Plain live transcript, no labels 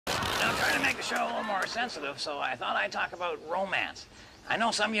the show a little more sensitive, so I thought I'd talk about romance. I know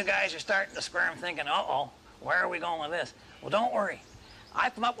some of you guys are starting to squirm thinking, uh-oh, where are we going with this? Well, don't worry.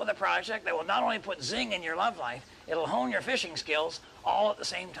 I've come up with a project that will not only put zing in your love life, it'll hone your fishing skills all at the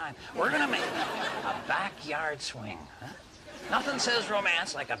same time. We're gonna make a backyard swing. Huh? Nothing says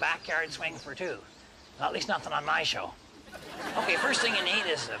romance like a backyard swing for two. Well, at least nothing on my show. Okay, first thing you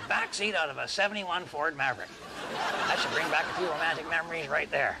need is a back seat out of a '71 Ford Maverick. That should bring back a few romantic memories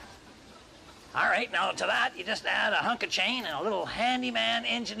right there. All right, now to that, you just add a hunk of chain and a little handyman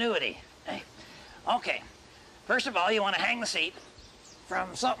ingenuity. Hey? Okay, first of all, you want to hang the seat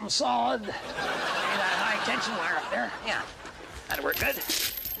from something solid. That high tension wire up there. Yeah, that'll work good.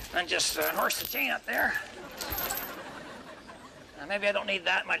 And just horse the chain up there. Now, maybe I don't need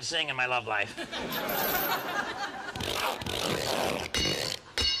that much zing in my love life.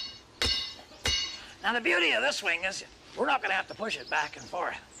 Now, the beauty of this swing is we're not going to have to push it back and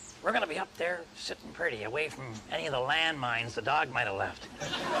forth. We're going to be up there sitting pretty, away from any of the landmines the dog might have left.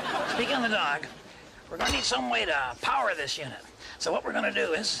 Speaking of the dog, we're going to need some way to power this unit. So what we're going to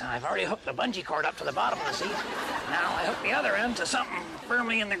do is, I've already hooked the bungee cord up to the bottom of the seat. Now I hook the other end to something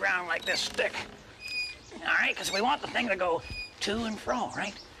firmly in the ground like this stick. All right, because we want the thing to go to and fro,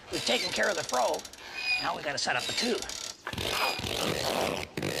 right? We've taken care of the fro. Now we've got to set up the to.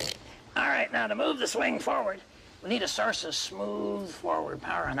 All right, now to move the swing forward, we need a source of smooth forward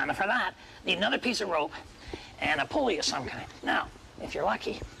power. And for that, need another piece of rope and a pulley of some kind. Now, if you're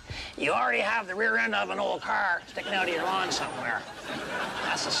lucky, you already have the rear end of an old car sticking out of your lawn somewhere.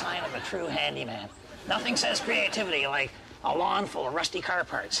 That's a sign of a true handyman. Nothing says creativity like a lawn full of rusty car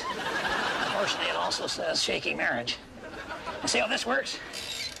parts. Unfortunately, it also says shaky marriage. You see how this works?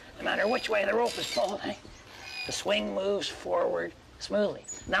 No matter which way the rope is pulled, the swing moves forward smoothly.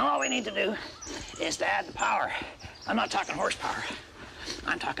 Now all we need to do is to add the power. I'm not talking horsepower.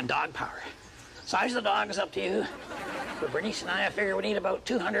 I'm talking dog power. Size of the dog is up to you. For Bernice and I figure we need about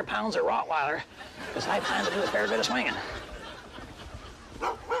 200 pounds of Rottweiler, because I plan to do a fair bit of swinging.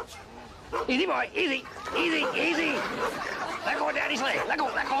 Easy, boy, easy, easy, easy. Let go of Daddy's leg. Let go,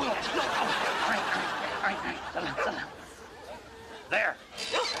 let go, let go. All right, all right. Settle down, settle down. There.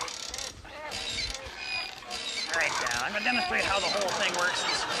 All right, now I'm going to demonstrate how the whole thing works.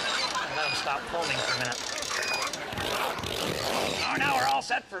 Let him stop foaming for a minute. Oh, now we're all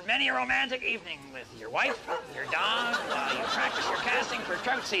set for many a romantic evening with your wife, your dog, while you practice your casting for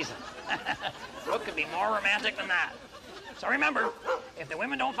trout season. What could be more romantic than that? So remember, if the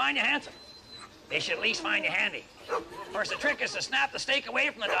women don't find you handsome, they should at least find you handy. Of course, the trick is to snap the steak away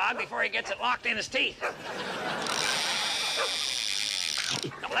from the dog before he gets it locked in his teeth.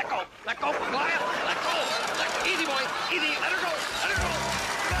 No, let go, Goliath, let go. Easy, boy, easy, let her go, let her go,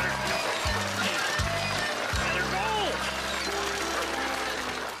 let her go. Let her go.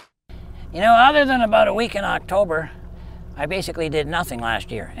 You know, other than about a week in October, I basically did nothing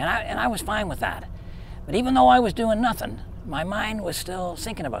last year, and I was fine with that. But even though I was doing nothing, my mind was still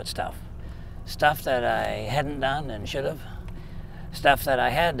thinking about stuff. Stuff that I hadn't done and should have. Stuff that I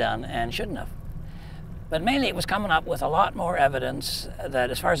had done and shouldn't have. But mainly it was coming up with a lot more evidence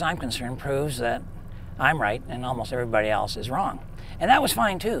that, as far as I'm concerned, proves that I'm right and almost everybody else is wrong. And that was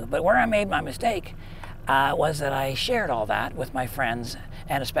fine too, but where I made my mistake was that I shared all that with my friends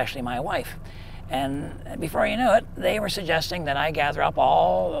and especially my wife. And before you knew it, they were suggesting that I gather up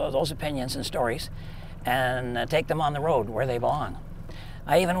all those opinions and stories and take them on the road where they belong.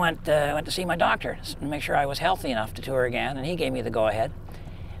 I even went to see my doctor to make sure I was healthy enough to tour again, and he gave me the go-ahead.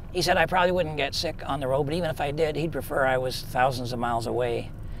 He said I probably wouldn't get sick on the road, but even if I did, he'd prefer I was thousands of miles away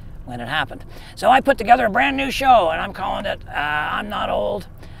when it happened. So I put together a brand new show, and I'm calling it I'm Not Old,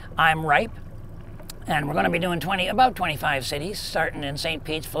 I'm Ripe. And we're going to be doing about 25 cities, starting in St.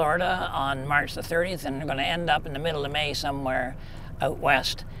 Pete, Florida on March the 30th, and we're going to end up in the middle of May somewhere out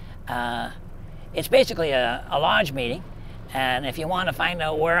west. It's basically a lodge meeting, and if you want to find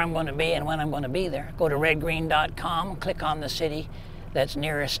out where I'm going to be and when I'm going to be there, go to redgreen.com, click on the city that's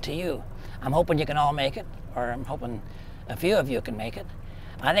nearest to you. I'm hoping you can all make it, or I'm hoping a few of you can make it.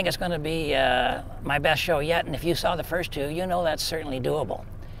 I think it's going to be my best show yet, and if you saw the first two, you know that's certainly doable.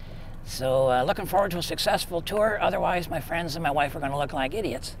 So looking forward to a successful tour. Otherwise, my friends and my wife are going to look like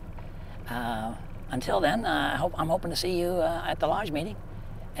idiots. Until then, I'm hoping to see you at the lodge meeting.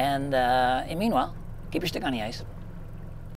 And meanwhile, keep your stick on the ice.